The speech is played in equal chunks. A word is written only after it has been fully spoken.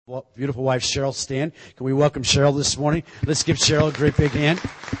beautiful wife, Cheryl, stand. Can we welcome Cheryl this morning? Let's give Cheryl a great big hand.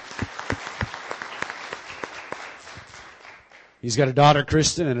 He's got a daughter,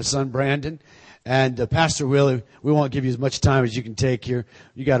 Kristen, and a son, Brandon. And Pastor Willie, we won't give you as much time as you can take here.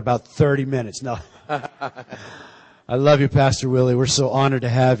 You got about 30 minutes. No. I love you, Pastor Willie. We're so honored to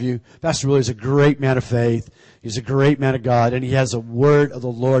have you. Pastor Willie is a great man of faith. He's a great man of God, and he has a word of the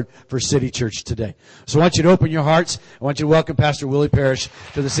Lord for City Church today. So I want you to open your hearts. I want you to welcome Pastor Willie Parrish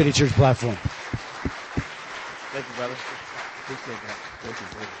to the City Church platform. Thank you, brother. Appreciate that. Thank you,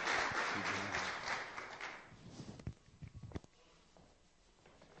 brother.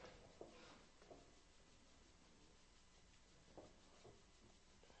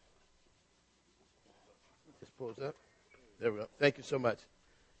 Just pulls up. There we go. Thank you so much.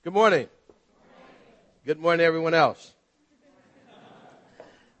 Good morning. Good morning, everyone else.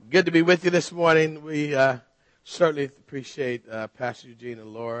 Good to be with you this morning. We certainly appreciate Pastor Eugene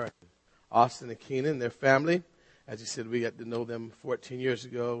and Laura, Austin and Keenan, their family. As you said, we got to know them 14 years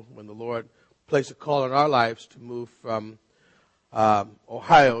ago when the Lord placed a call in our lives to move from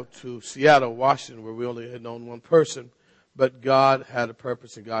Ohio to Seattle, Washington, where we only had known one person. But God had a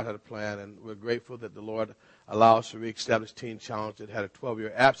purpose and God had a plan, and we're grateful that the Lord allowed us to reestablish Teen Challenge that had a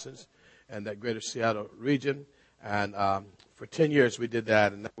 12-year absence in that greater Seattle region. And for 10 years we did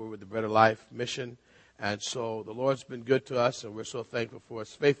that, and now we're with the Bread of Life mission. And so the Lord's been good to us, and we're so thankful for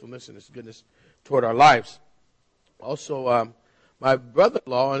his faithfulness and his goodness toward our lives. Also, my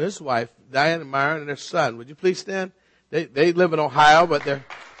brother-in-law and his wife, Diane and Myron, and their son, would you please stand? They live in Ohio, but they're,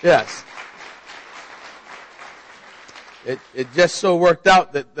 yes. It just so worked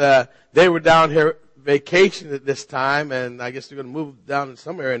out that they were down here vacation at this time, and I guess they're going to move down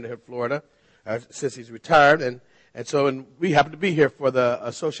somewhere in Florida since he's retired. And we happen to be here for the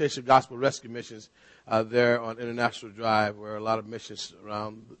Association of Gospel Rescue Missions there on International Drive, where a lot of missions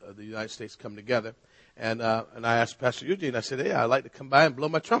around the United States come together. And I asked Pastor Eugene, I said, hey, I'd like to come by and blow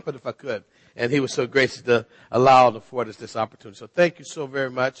my trumpet if I could. And he was so gracious to allow and afford us this opportunity. So thank you so very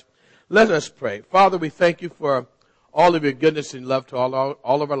much. Let us pray. Father, we thank you for all of your goodness and love to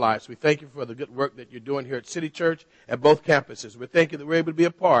all of our lives. We thank you for the good work that you're doing here at City Church at both campuses. We thank you that we're able to be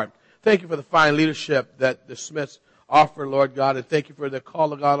a part. Thank you for the fine leadership that the Smiths offer, Lord God, and thank you for the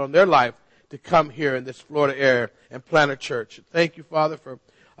call of God on their life to come here in this Florida area and plant a church. Thank you, Father, for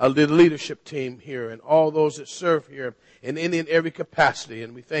the leadership team here and all those that serve here in any and every capacity.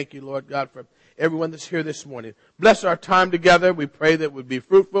 And we thank you, Lord God, for everyone that's here this morning. Bless our time together. We pray that it would be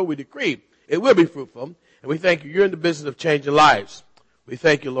fruitful. We decree it will be fruitful. And we thank you. You're in the business of changing lives. We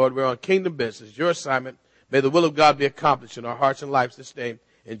thank you, Lord. We're on kingdom business. Your assignment. May the will of God be accomplished in our hearts and lives this day.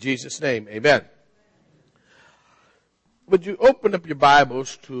 In Jesus' name, amen. Would you open up your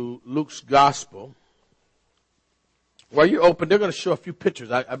Bibles to Luke's Gospel? While you open, they're going to show a few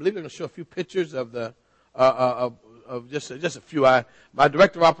pictures. I believe they're going to show a few pictures of the of just a few. My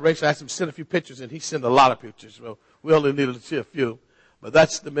director of operations asked him to send a few pictures, and he sent a lot of pictures. Well, we only needed to see a few. But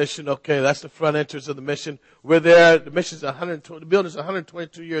that's the mission. Okay, that's the front entrance of the mission. We're there. The mission's 120. The building's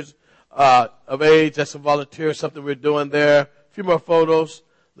 122 years of age. That's a volunteer, something we're doing there. A few more photos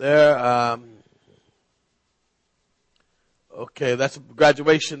there. Okay, that's a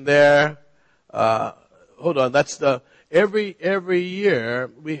graduation there. Hold on. That's the every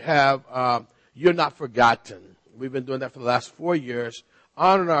year we have You're Not Forgotten. We've been doing that for the last 4 years.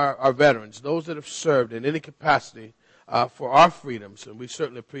 Honoring our veterans, those that have served in any capacity. For our freedoms, and we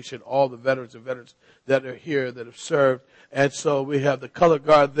certainly appreciate all the veterans and veterans that are here that have served. And so we have the color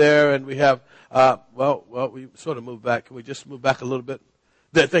guard there, and we have we sort of moved back. Can we just move back a little bit?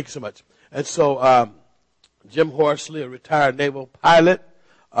 There, thank you so much. And so Jim Horsley, a retired naval pilot,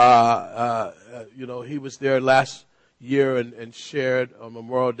 he was there last year and shared on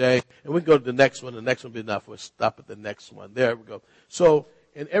Memorial Day. And we can go to the next one. The next one will be enough. We'll stop at the next one. There we go. So,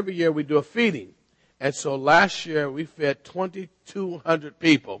 and every year we do a feeding. And so last year we fed 2,200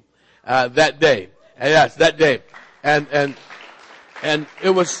 people that day. And yes, that day. And it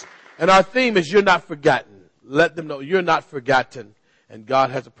was, and our theme is You're Not Forgotten. Let them know you're not forgotten. And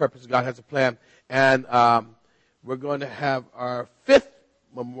God has a purpose. God has a plan. And we're going to have our 5th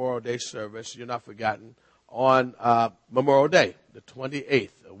Memorial Day service, You're Not Forgotten, on Memorial Day, the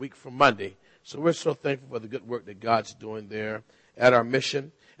 28th, a week from Monday. So we're so thankful for the good work that God's doing there at our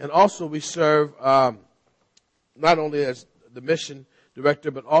mission. And also we serve not only as the mission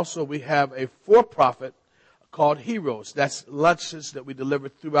director, but also we have a for-profit called Heroes. That's lunches that we deliver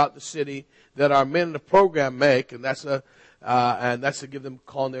throughout the city that our men in the program make, and that's to give them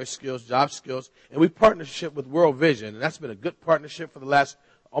culinary skills, job skills. And we partnership with World Vision, and that's been a good partnership for the last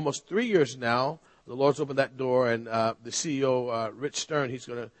almost 3 years now. the Lord's opened that door, and the CEO, Rich Stern, he's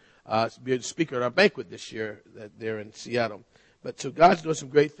going to be a speaker at our banquet this year there in Seattle. But so God's doing some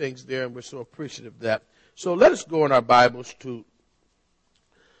great things there, and we're so appreciative of that. So let us go in our Bibles to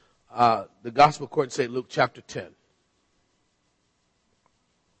the Gospel according to St. Luke chapter 10.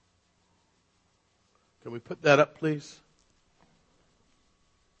 Can we put that up, please?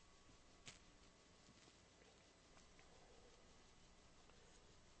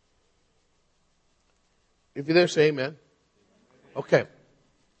 If you're there, say amen. Okay.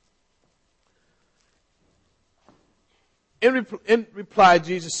 In reply,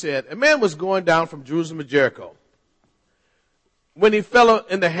 Jesus said, a man was going down from Jerusalem to Jericho when he fell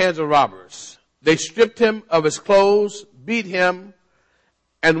in the hands of robbers. They stripped him of his clothes, beat him,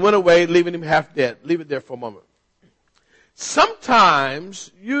 and went away, leaving him half dead. Leave it there for a moment.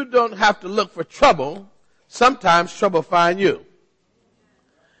 Sometimes you don't have to look for trouble. Sometimes trouble find you.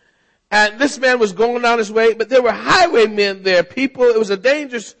 And this man was going down his way, but there were highwaymen there, people. It was a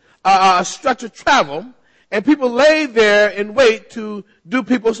dangerous stretch of travel, and people lay there in wait to do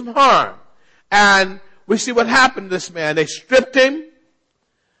people some harm. And we see what happened to this man. They stripped him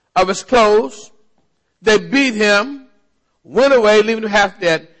of his clothes. They beat him, went away, leaving him half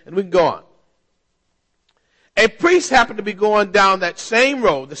dead, and we can go on. A priest happened to be going down that same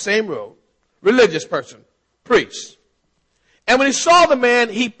road, religious person, priest. And when he saw the man,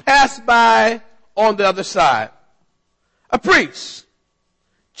 he passed by on the other side. A priest,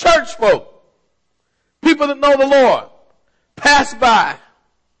 church folk, people that know the Lord, passed by.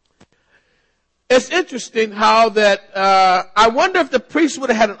 It's interesting how that, I wonder if the priest would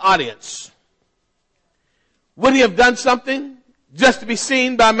have had an audience. Would he have done something just to be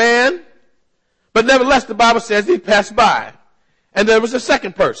seen by man? But nevertheless, the Bible says he passed by. And there was a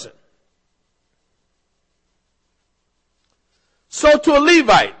second person. So to a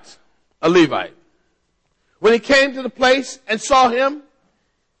Levite, when he came to the place and saw him,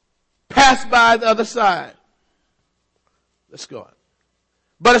 passed by the other side. Let's go on.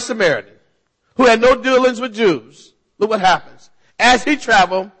 But a Samaritan, who had no dealings with Jews, look what happens. As he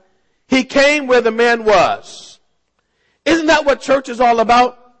traveled, he came where the man was. Isn't that what church is all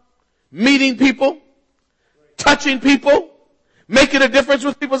about? Meeting people, touching people, making a difference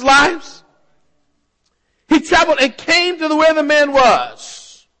with people's lives. He traveled and came to where the man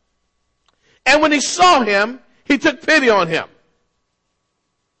was. And when he saw him, he took pity on him.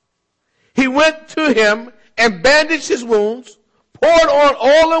 He went to him and bandaged his wounds, poured on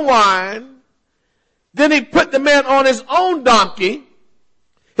oil and wine. Then he put the man on his own donkey,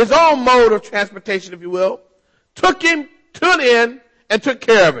 his own mode of transportation, if you will, took him to an inn and took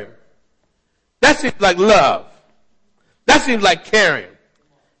care of him. That seems like love. That seems like caring.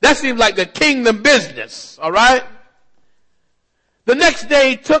 That seems like the kingdom business, all right? The next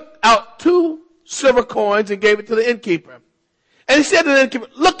day he took out 2 silver coins and gave it to the innkeeper. And he said to the innkeeper,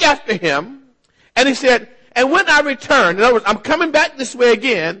 look after him. And he said, and when I return, in other words, I'm coming back this way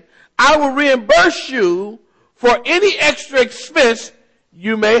again, I will reimburse you for any extra expense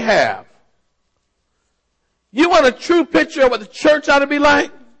you may have. You want a true picture of what the church ought to be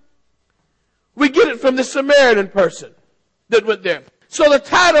like? We get it from the Samaritan person that went there. So the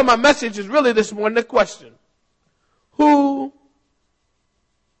title of my message is really this morning the question. Who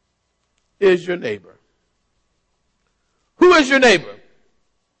is your neighbor? Who is your neighbor?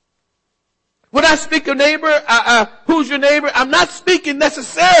 When I speak of neighbor, who's your neighbor? I'm not speaking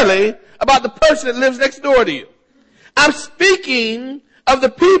necessarily about the person that lives next door to you. I'm speaking of the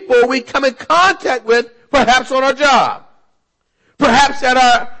people we come in contact with, perhaps on our job, perhaps at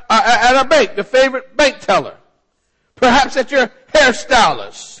our bank, the favorite bank teller, perhaps at your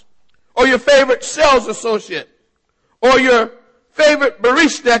hairstylist, or your favorite sales associate, or your favorite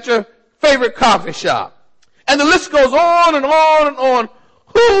barista at your favorite coffee shop. And the list goes on and on and on.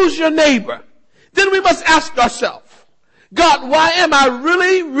 Who's your neighbor? Then we must ask ourselves, God, why am I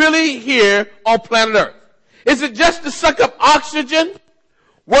really, really here on planet Earth? Is it just to suck up oxygen,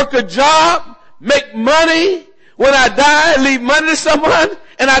 work a job, make money, when I die, leave money to someone,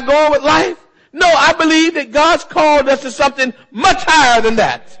 and I go on with life? No, I believe that God's called us to something much higher than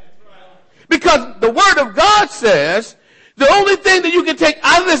that. Because the Word of God says the only thing that you can take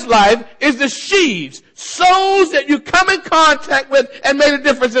out of this life is the sheaves, souls that you come in contact with and made a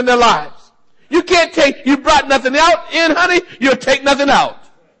difference in their lives. You can't take, you brought nothing out in, honey, you'll take nothing out.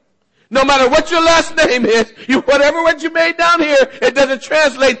 No matter what your last name is, whatever what you made down here, it doesn't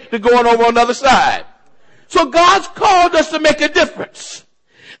translate to going over on the other side. So God's called us to make a difference.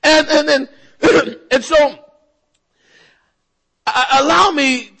 And so, allow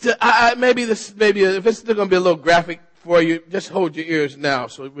me to, maybe if it's still going to be a little graphic for you, just hold your ears now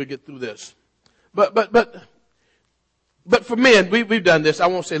so we get through this. But for men, we've done this. I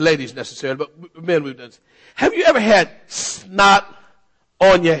won't say ladies necessarily, but men, we've done this. Have you ever had snot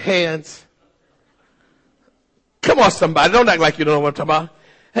on your hands? Come on, somebody. Don't act like you don't know what I'm talking about.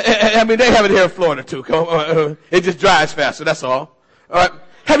 I mean, they have it here in Florida, too. Come on. It just dries faster, that's all. All right.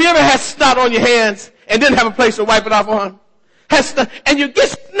 Have you ever had snot on your hands and didn't have a place to wipe it off on? And you get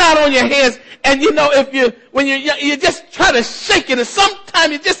snot on your hands, and you know, when you just try to shake it, and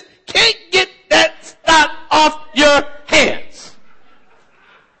sometimes you just can't get that snot off your hands.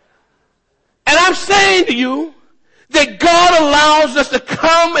 And I'm saying to you that God allows us to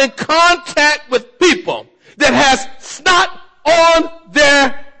come in contact with people that has snot on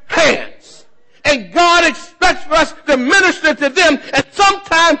their hands. And God expects for us to minister to them, and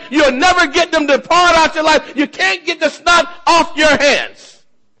sometimes you'll never get them to depart out your life. You can't get the snot off your hands.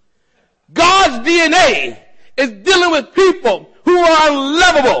 God's DNA is dealing with people who are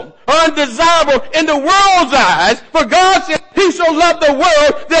unlovable, or undesirable in the world's eyes. For God said he so loved the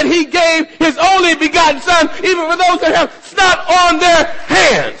world that he gave his only begotten son, even for those that have snot on their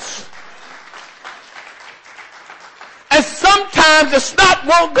hands. And sometimes the snot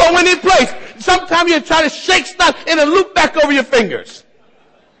won't go any place. Sometimes you try to shake snot and it'll loop back over your fingers.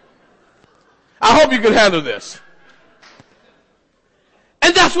 I hope you can handle this.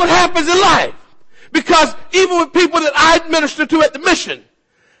 And that's what happens in life. Because even with people that I minister to at the mission,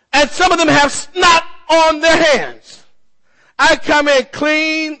 and some of them have snot on their hands. I come in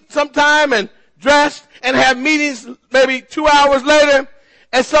clean sometime and dressed and have meetings maybe 2 hours later,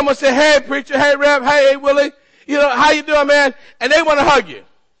 and someone say, "Hey, preacher, hey, Rev, hey, Willie, you know, how you doing, man?" And they want to hug you.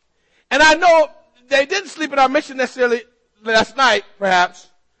 And I know they didn't sleep at our mission necessarily last night, perhaps.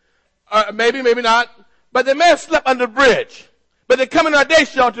 Or maybe not. But they may have slept under the bridge. But they come in our day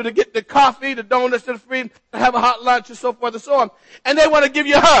shelter to get the coffee, the donuts that are free, to have a hot lunch and so forth and so on. And they want to give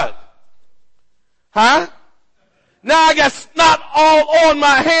you a hug. Huh? Now I got snot all on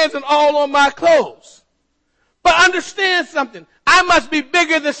my hands and all on my clothes. But understand something. I must be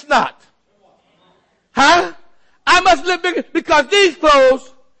bigger than snot. Huh? I must live bigger, because these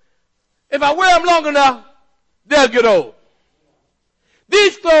clothes, if I wear them long enough, they'll get old.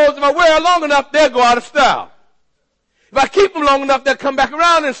 These clothes, if I wear them long enough, they'll go out of style. If I keep them long enough, they'll come back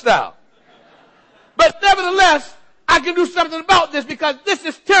around in style. But nevertheless, I can do something about this, because this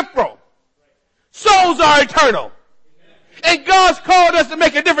is temporal. Souls are eternal. And God's called us to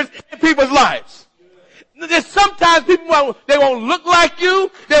make a difference in people's lives. There's sometimes people, they won't look like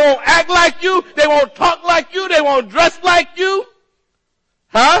you, they won't act like you, they won't talk like you, they won't dress like you.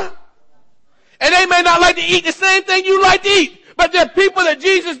 Huh? And they may not like to eat the same thing you like to eat. But they're people that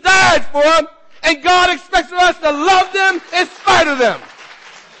Jesus died for, and God expects us to love them in spite of them.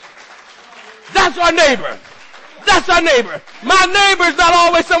 That's our neighbor. That's our neighbor. My neighbor is not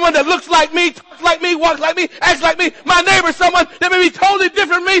always someone that looks like me, talks like me, walks like me, acts like me. My neighbor is someone that may be totally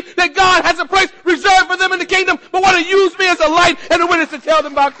different from me, that God has a place reserved for them in the kingdom, but want to use me as a light and a witness to tell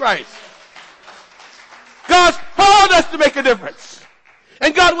them about Christ. God's called us to make a difference.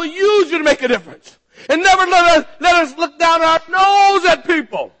 And God will use you to make a difference. And never let us look down our nose at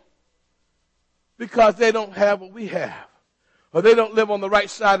people because they don't have what we have. Or they don't live on the right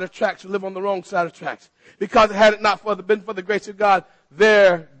side of the tracks, or live on the wrong side of the tracks. Because had it not been for the grace of God,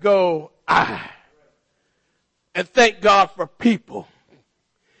 there go I. And thank God for people.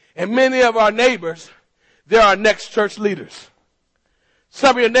 And many of our neighbors, they're our next church leaders.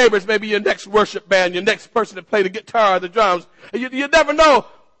 Some of your neighbors may be your next worship band, your next person to play the guitar or the drums. You never know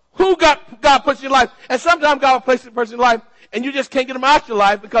who God puts in your life. And sometimes God will place a person in your life, and you just can't get them out your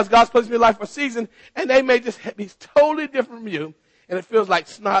life because God's placed in your life for a season, and they may just be totally different from you, and it feels like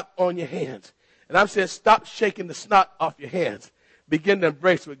snot on your hands. And I'm saying stop shaking the snot off your hands. Begin to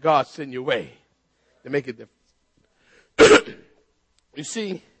embrace what God sent your way to make a difference. You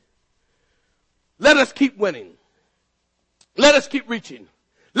see, let us keep winning. Let us keep reaching.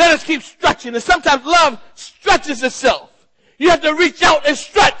 Let us keep stretching. And sometimes love stretches itself. You have to reach out and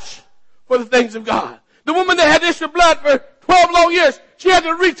stretch for the things of God. The woman that had issue of blood for 12 long years, she had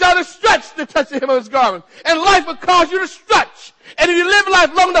to reach out and stretch to touch the hem of his garment. And life will cause you to stretch. And if you live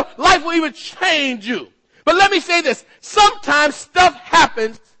life long enough, life will even change you. But let me say this. Sometimes stuff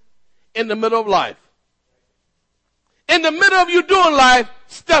happens in the middle of life. In the middle of you doing life,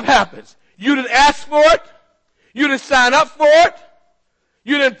 stuff happens. You didn't ask for it. You didn't sign up for it.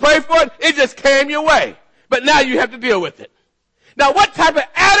 You didn't pray for it. It just came your way. But now you have to deal with it. Now, what type of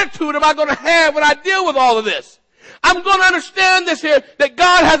attitude am I going to have when I deal with all of this? I'm going to understand this here, that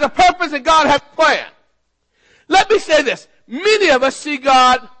God has a purpose and God has a plan. Let me say this. Many of us see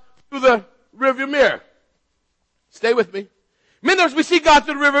God through the rearview mirror. Stay with me. Many of us, we see God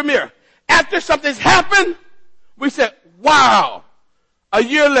through the rearview mirror. after something's happened, we say, wow. A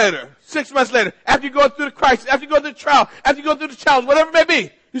year later, 6 months later, after you go through the crisis, after you go through the trial, after you go through the challenge, whatever it may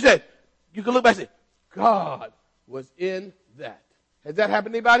be, you say, you can look back and say, God was in that. Has that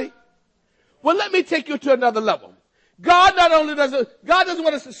happened to anybody? Well, let me take you to another level. God doesn't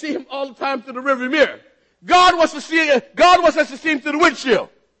want us to see him all the time through the rearview mirror. God wants us to see him through the windshield.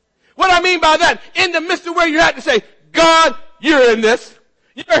 What I mean by that, in the midst of where you're at, to say, God, you're in this.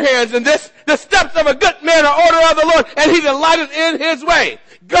 Your hands in this. The steps of a good man are ordered of the Lord, and he delighteth in his way.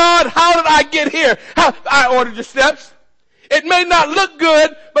 God, how did I get here? I ordered your steps. It may not look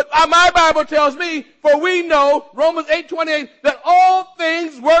good, but my Bible tells me, for we know, Romans 8:28, that all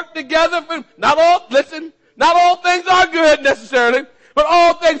things work together for, not all things are good necessarily, but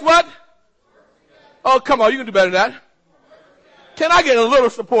all things what? Oh, come on, you can do better than that. Can I get a little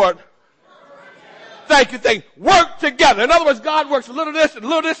support? Thank you. Work together. In other words, God works a little this, and a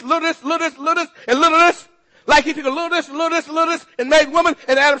little this, a little this, a little this, a little this, and a little this. Like he took a little this, a little this, a little this, and made woman,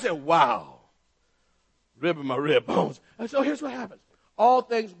 and Adam said, wow. Rib of my rib bones. And so here's what happens. All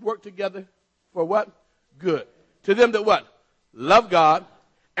things work together for what? Good. To them that what? Love God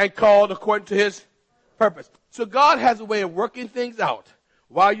and called according to his purpose. So God has a way of working things out.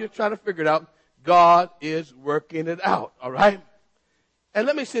 While you're trying to figure it out, God is working it out. All right? And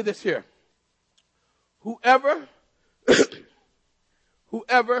let me say this here. Whoever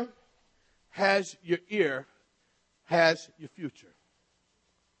has your ear has your future.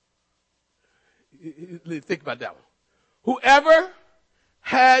 Think about that one. Whoever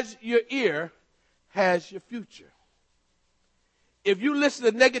has your ear has your future. If you listen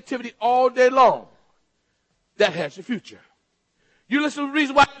to negativity all day long, that has your future. You listen to the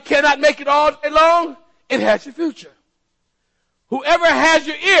reason why you cannot make it all day long, it has your future. Whoever has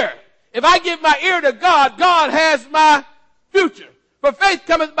your ear, if I give my ear to God, God has my future. For faith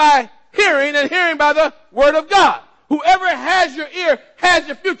cometh by hearing, and hearing by the word of God. Whoever has your ear has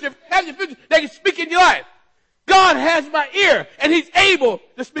your future. If you have your future, they can speak in your life. God has my ear, and he's able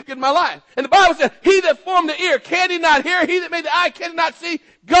to speak in my life. And the Bible says, he that formed the ear, can he not hear? He that made the eye, can he not see?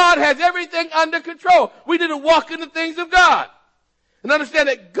 God has everything under control. We need to walk in the things of God. And understand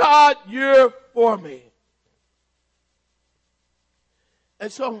that, God, you're for me.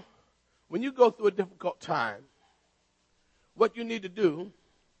 And so, when you go through a difficult time, what you need to do,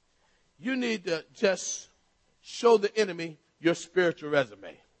 you need to just show the enemy your spiritual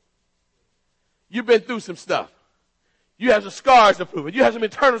resume. You've been through some stuff. You have some scars to prove it. You have some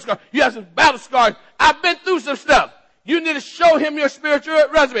internal scars. You have some battle scars. I've been through some stuff. You need to show him your spiritual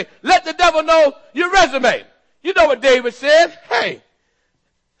resume. Let the devil know your resume. You know what David said? Hey,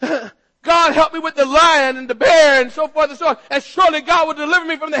 God help me with the lion and the bear and so forth and so on. And surely God will deliver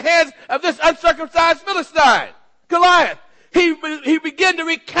me from the hands of this uncircumcised Philistine, Goliath. He began to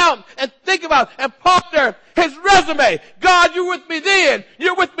recount and think about and ponder his resume. God, you're with me then.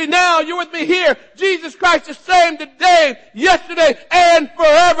 You're with me now. You're with me here. Jesus Christ the same today, yesterday, and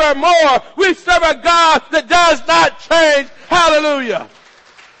forevermore. We serve a God that does not change. Hallelujah.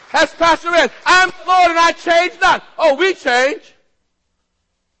 As Pastor read, I'm the Lord and I change not. Oh, we change.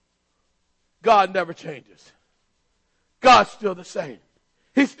 God never changes. God's still the same.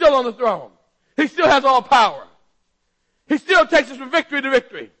 He's still on the throne. He still has all power. He still takes us from victory to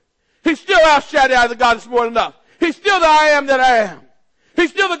victory. He's still El Shaddai, the God that's more than enough. He's still the I am that I am. He's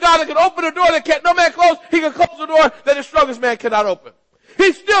still the God that can open a door that no man close. He can close the door that the strongest man cannot open.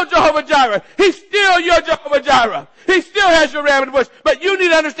 He's still Jehovah Jireh. He's still your Jehovah Jireh. He still has your ram in the bush. But you need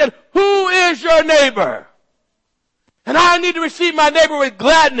to understand, who is your neighbor? And I need to receive my neighbor with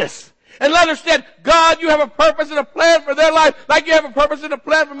gladness. And understand, God, you have a purpose and a plan for their life, like you have a purpose and a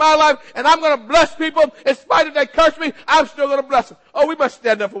plan for my life, and I'm going to bless people. In spite of they curse me, I'm still going to bless them. Oh, we must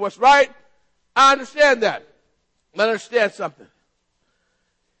stand up for what's right. I understand that. But understand something.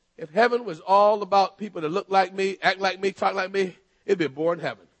 If heaven was all about people that look like me, act like me, talk like me, it'd be a boring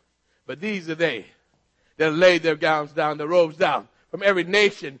heaven. But these are they that laid their gowns down, their robes down, from every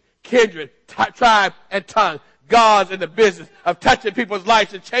nation, kindred, tribe, and tongue. God's in the business of touching people's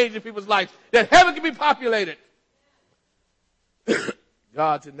lives and changing people's lives, that heaven can be populated.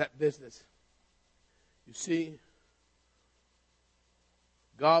 God's in that business. You see,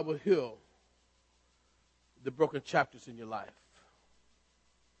 God will heal the broken chapters in your life.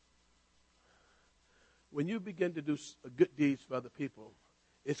 When you begin to do good deeds for other people,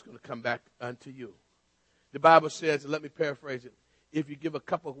 it's going to come back unto you. The Bible says, and let me paraphrase it, if you give a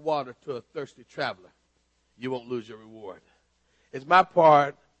cup of water to a thirsty traveler, you won't lose your reward. It's my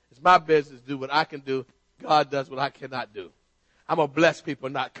part. It's my business to do what I can do. God does what I cannot do. I'm going to bless people,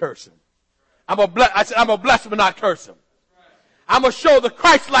 not curse them. I'm going to bless them and not curse them. I'm going to show the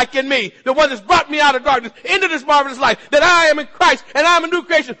Christ-like in me, the one that's brought me out of darkness into this marvelous light, that I am in Christ and I'm a new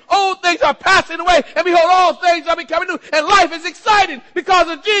creation. Old things are passing away, and behold, all things are becoming new. And life is exciting because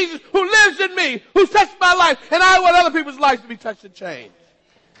of Jesus who lives in me, who's touched my life, and I want other people's lives to be touched and changed.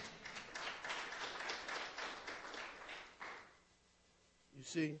 You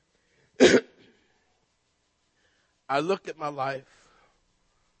see, I look at my life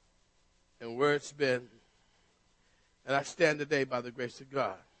and where it's been, and I stand today by the grace of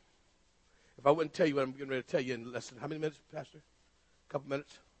God. If I wouldn't tell you what I'm getting ready to tell you in less than how many minutes, Pastor? A couple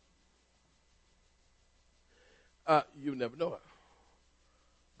minutes? You never know it.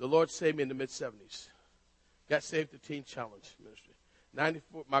 The Lord saved me in the mid-70s. Got saved at the Teen Challenge Ministry.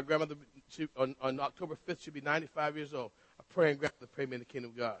 94. My grandmother, on October 5th, she'll be 95 years old. A praying grandmother prayed me in the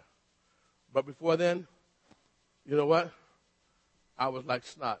kingdom of God. But before then, you know what? I was like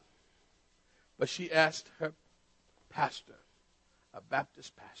snot. But she asked her pastor, a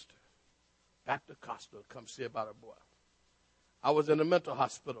Baptist pastor, Baptist Costa, to come see about her boy. I was in a mental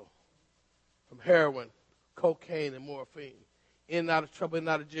hospital from heroin, cocaine, and morphine. In and out of trouble, in and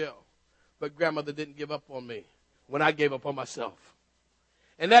out of jail. But grandmother didn't give up on me when I gave up on myself.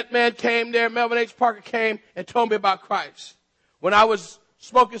 And that man came there, Melvin H. Parker came and told me about Christ. When I was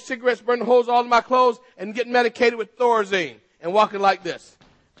smoking cigarettes, burning holes all in my clothes, and getting medicated with Thorazine and walking like this.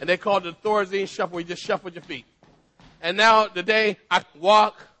 And they called it the Thorazine shuffle, where you just shuffle your feet. And now today I can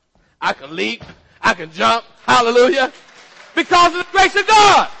walk, I can leap, I can jump, hallelujah, because of the grace of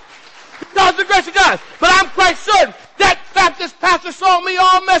God. Because of the grace of God. But I'm quite certain that Baptist pastor saw me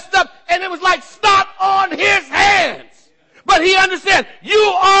all messed up, and it was like snot on his hands. But he understands, you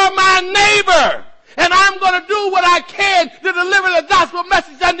are my neighbor, and I'm going to do what I can to deliver the gospel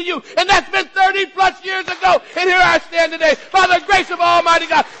message unto you. And that's been 30 plus years ago, and here I stand today by the grace of Almighty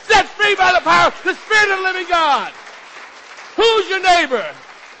God, set free by the power of the Spirit of the living God. Who's your neighbor?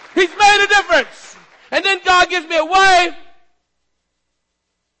 He's made a difference. And then God gives me a wife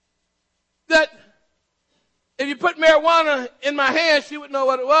that if you put marijuana in my hand, she would know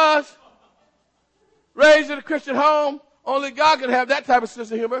what it was. Raised in a Christian home. Only God could have that type of sense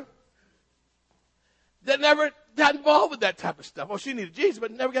of humor. That never got involved with that type of stuff. Oh, she needed Jesus,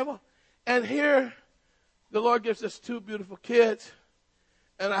 but never got involved. And here, the Lord gives us two beautiful kids.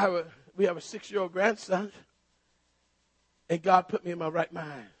 And we have a 6-year-old grandson. And God put me in my right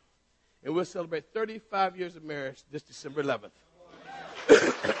mind. And we'll celebrate 35 years of marriage this December 11th.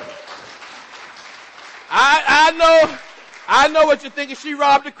 I know what you're thinking. She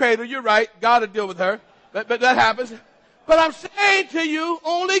robbed the cradle. You're right. God will deal with her. But that happens. But I'm saying to you,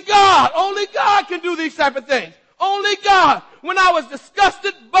 only God can do these type of things. Only God. When I was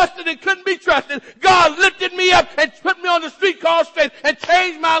disgusted, busted, and couldn't be trusted, God lifted me up and put me on the street called straight and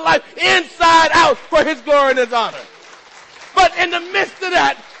changed my life inside out for His glory and His honor. But in the midst of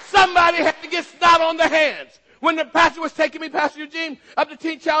that, somebody had to get snot on their hands. When the pastor was taking me, Pastor Eugene, up to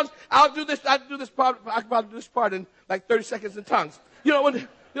Teen Challenge, I can probably do this part in like 30 seconds in tongues. When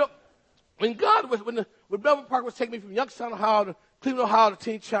Melvin Parker was taking me from Youngstown, Ohio to Cleveland, Ohio to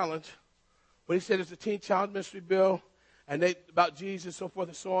Teen Challenge, when he said it's a Teen Challenge ministry bill, and about Jesus and so forth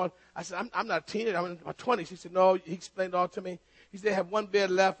and so on, I said, I'm not a teenager, I'm in my 20s. He said, no, he explained it all to me. He said, they have one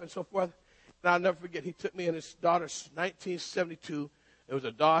bed left and so forth. And I'll never forget, he took me and his daughter's 1972. It was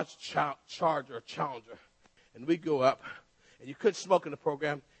a Dodge Charger, Challenger. And we go up, and you couldn't smoke in the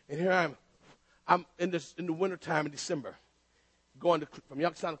program. And here I am. I'm in the wintertime in December, going from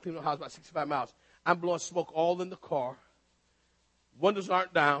Youngstown to Cleveland, Ohio, about 65 miles. I'm blowing smoke all in the car. Windows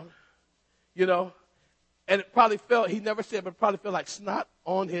aren't down, And it probably felt, he never said, but it probably felt like snot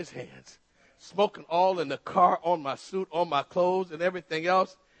on his hands. Smoking all in the car, on my suit, on my clothes, and everything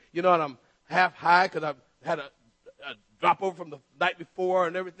else. And I'm half high because I've had a drop over from the night before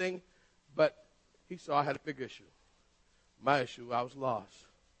and everything. But he saw I had a big issue. My issue, I was lost,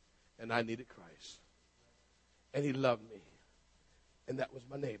 and I needed Christ. And he loved me, and that was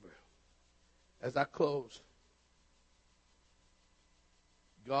my neighbor. As I close,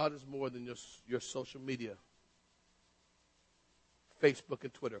 God is more than your social media, Facebook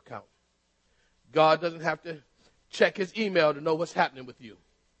and Twitter account. God doesn't have to check his email to know what's happening with you.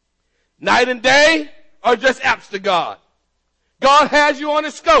 Night and day are just apps to God. God has you on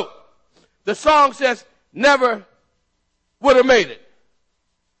his scope. The song says, never would have made it.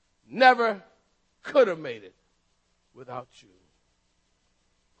 Never could have made it without you.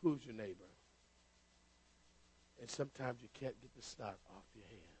 Who's your neighbor? And sometimes you can't get the snot off your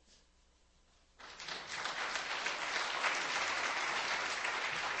hands.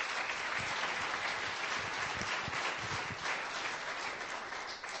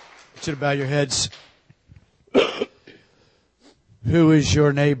 I want you to bow your heads. Who is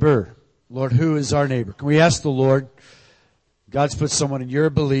your neighbor? Lord, who is our neighbor? Can we ask the Lord? God's put someone in. You're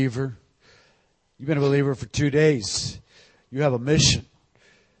a believer. You've been a believer for 2 days. You have a mission.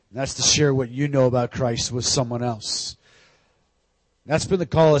 And that's to share what you know about Christ with someone else. That's been the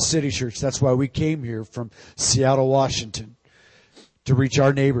call of City Church. That's why we came here from Seattle, Washington, to reach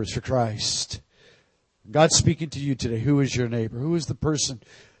our neighbors for Christ. God's speaking to you today. Who is your neighbor? Who is the person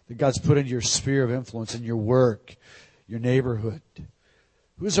that God's put in your sphere of influence, in your work, your neighborhood?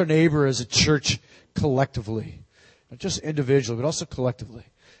 Who is our neighbor as a church collectively? Not just individually, but also collectively.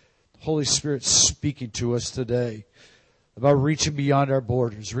 The Holy Spirit speaking to us today about reaching beyond our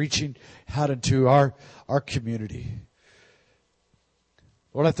borders, reaching out into our community.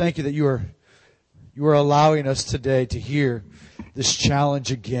 Lord, I thank you that you are allowing us today to hear this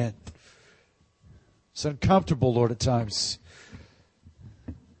challenge again. It's uncomfortable, Lord, at times.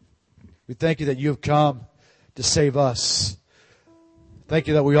 We thank you that you have come to save us. Thank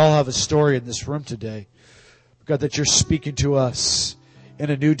you that we all have a story in this room today. God, that you're speaking to us in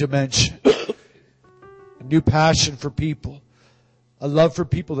a new dimension, a new passion for people, a love for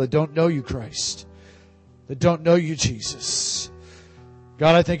people that don't know you, Christ, that don't know you, Jesus.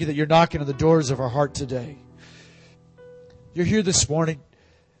 God, I thank you that you're knocking on the doors of our heart today. You're here this morning,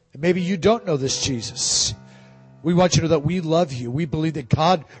 and maybe you don't know this Jesus. We want you to know that we love you. We believe that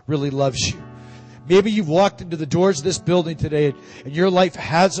God really loves you. Maybe you've walked into the doors of this building today and your life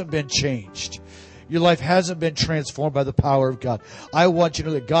hasn't been changed. Your life hasn't been transformed by the power of God. I want you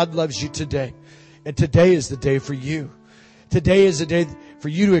to know that God loves you today. And today is the day for you. Today is the day for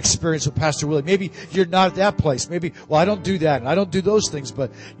you to experience with Pastor Willie. Maybe you're not at that place. Maybe, well, I don't do that and I don't do those things,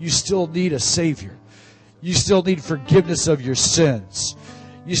 but you still need a Savior. You still need forgiveness of your sins.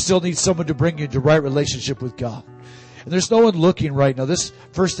 You still need someone to bring you into right relationship with God. And there's no one looking right now. This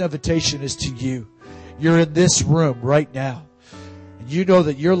first invitation is to you. You're in this room right now. And you know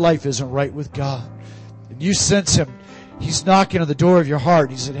that your life isn't right with God. And you sense Him. He's knocking on the door of your heart.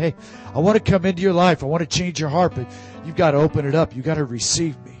 He said, hey, I want to come into your life. I want to change your heart, but you've got to open it up. You've got to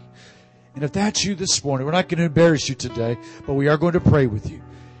receive me. And if that's you this morning, we're not going to embarrass you today, but we are going to pray with you.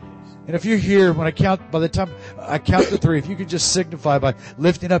 And if you're here, by the time I count to 3, if you could just signify by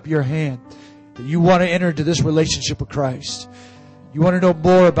lifting up your hand that you want to enter into this relationship with Christ. You want to know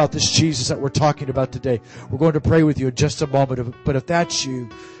more about this Jesus that we're talking about today. We're going to pray with you in just a moment. But if that's you,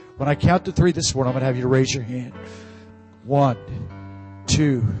 when I count to 3 this morning, I'm going to have you to raise your hand. 1,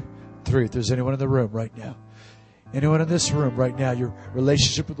 2, 3. If there's anyone in the room right now, anyone in this room right now, your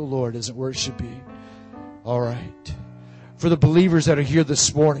relationship with the Lord isn't where it should be. All right. For the believers that are here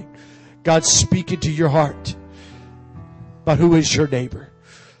this morning, God's speaking to your heart about who is your neighbor.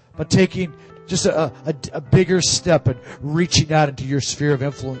 About taking just a bigger step and reaching out into your sphere of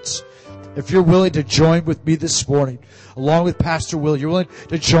influence. If you're willing to join with me this morning, along with Pastor Will, you're willing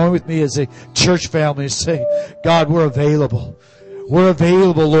to join with me as a church family and say, God, we're available. We're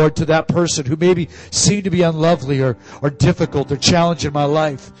available, Lord, to that person who maybe seemed to be unlovely or difficult or challenging in my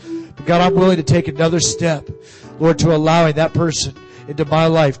life. But God, I'm willing to take another step, Lord, to allowing that person into my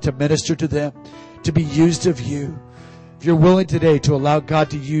life to minister to them, to be used of you. If you're willing today to allow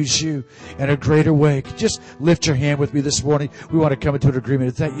God to use you in a greater way, just lift your hand with me this morning. We want to come into an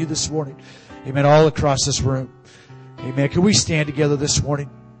agreement. Is that you this morning? Amen. All across this room. Amen. Can we stand together this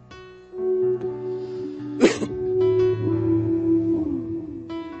morning?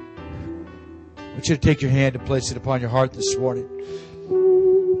 I want you to take your hand and place it upon your heart this morning.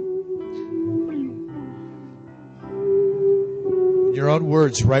 In your own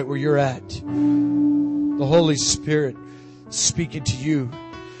words, right where you're at. The Holy Spirit speaking to you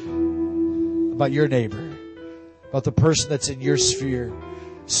about your neighbor, about the person that's in your sphere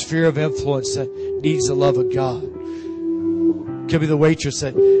of influence that needs the love of God. Could be the waitress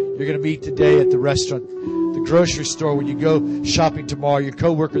that you're going to meet today at the restaurant, the grocery store, when you go shopping tomorrow, your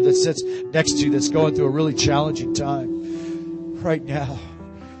coworker that sits next to you that's going through a really challenging time. Right now,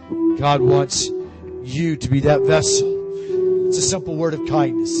 God wants you to be that vessel. It's a simple word of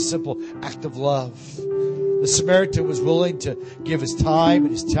kindness, a simple act of love. The Samaritan was willing to give his time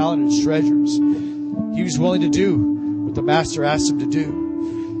and his talent and his treasures. He was willing to do what the Master asked him to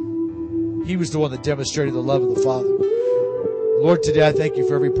do. He was the one that demonstrated the love of the Father. Lord, today I thank you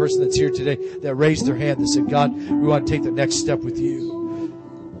for every person that's here today that raised their hand and said, God, we want to take the next step with you.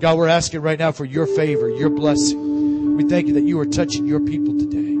 God, we're asking right now for your favor, your blessing. We thank you that you are touching your people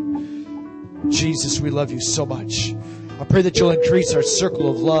today. Jesus, we love you so much. I pray that you'll increase our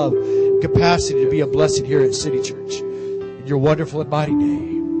circle of love, capacity to be a blessing here at City Church. In your wonderful and mighty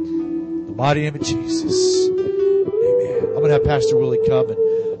name. The mighty name of Jesus. Amen. I'm going to have Pastor Willie come. And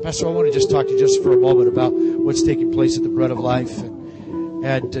Pastor, I want to just talk to you just for a moment about what's taking place at the Bread of Life. And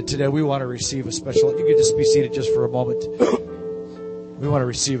And today we want to receive a special, you can just be seated just for a moment. We want to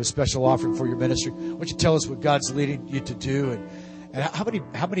receive a special offering for your ministry. Why don't you tell us what God's leading you to do, and how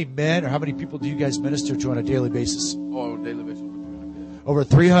many men or how many people do you guys minister to on a daily basis? Oh, daily basis. Over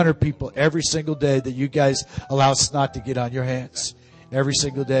 300 people every single day that you guys allow snot to get on your hands. Every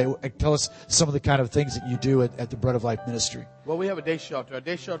single day. Tell us some of the kind of things that you do at the Bread of Life Ministry. Well, we have a day shelter. Our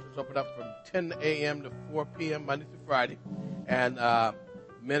day shelter is open up from 10 a.m. to 4 p.m. Monday through Friday. And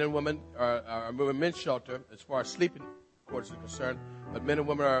men and women are a men's shelter as far as sleeping quarters are concerned. But men and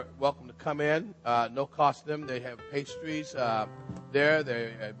women are welcome to come in. No cost to them. They have pastries there.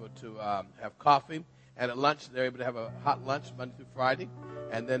 They're able to have coffee. And at lunch, they're able to have a hot lunch Monday through Friday.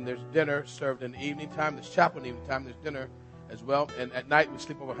 And then there's dinner served in the evening time. There's chapel in the evening time. There's dinner as well. And at night, we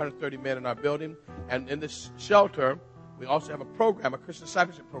sleep over 130 men in our building. And in this shelter, we also have a program, a Christian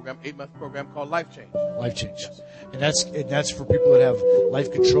discipleship program, 8-month program called Life Change. Life Change. Yes. And that's for people that have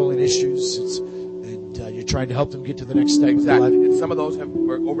life-controlling issues. You're trying to help them get to the next step. Exactly. And some of those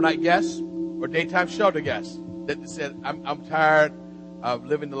were overnight guests or daytime shelter guests that said, I'm tired of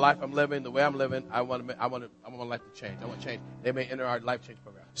living the life I'm living, the way I'm living. I want life to change. I want change. They may enter our Life Change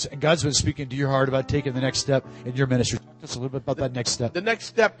program. So, and God's been speaking to your heart about taking the next step in your ministry. Talk to us a little bit about that next step. The next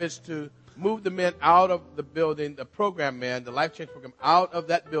step is to move the men out of the building, the program men, the Life Change program, out of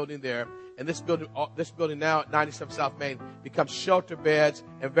that building there. And this building now at 97 South Main becomes shelter beds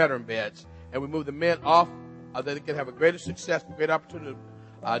and veteran beds. And we move the men off that they can have a greater success, a greater opportunity,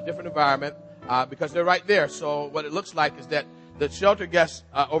 different environment, because they're right there. So what it looks like is that the shelter guests,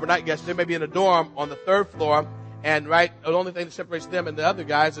 overnight guests, they may be in a dorm on the 3rd floor, and the only thing that separates them and the other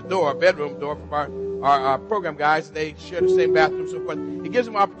guys is a bedroom door from our program guys. They share the same bathroom, so forth. It gives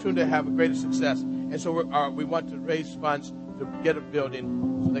them an opportunity to have a greater success. And so we want to raise funds to get a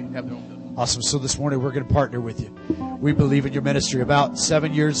building so they can have their own building. Awesome. So this morning we're going to partner with you. We believe in your ministry. About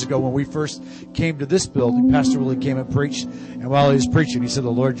 7 years ago when we first came to this building, Pastor Willie came and preached. And while he was preaching, he said, the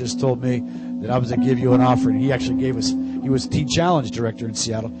Lord just told me that I was going to give you an offering. He actually gave us, he was Teen Challenge director in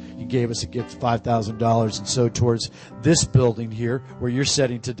Seattle. He gave us a gift of $5,000 and so towards this building here where you're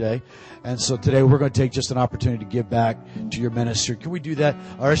sitting today. And so today we're going to take just an opportunity to give back to your ministry. Can we do that?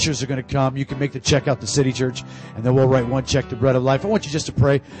 Our ushers are going to come. You can make the check out to City Church, and then we'll write one check to Bread of Life. I want you just to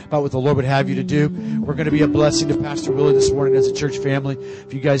pray about what the Lord would have you to do. We're going to be a blessing to Pastor Willie this morning as a church family.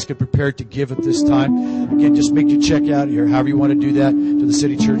 If you guys could prepare to give at this time. Again, just make your check out here, however you want to do that, to the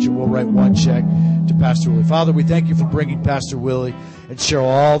City Church, and we'll write one check to Pastor Willie. Father, we thank you for bringing Pastor Willie and Cheryl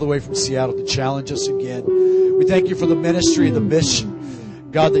all the way from Seattle to challenge us again. We thank you for the ministry and the mission,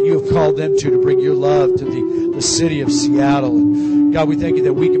 God, that you have called them to bring your love to the city of Seattle. And God, we thank you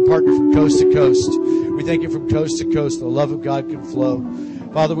that we can partner from coast to coast. We thank you from coast to coast. The love of God can flow.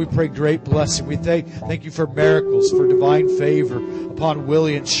 Father, we pray great blessing. We thank you for miracles, for divine favor upon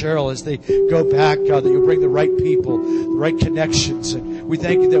Willie and Cheryl as they go back, God, that you'll bring the right people, the right connections. And we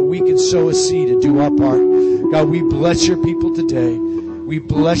thank you that we can sow a seed and do our part. God, we bless your people today. We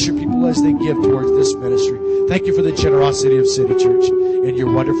bless your people as they give towards this ministry. Thank you for the generosity of City Church in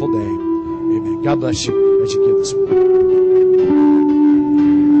your wonderful name. Amen. God bless you as you give this morning.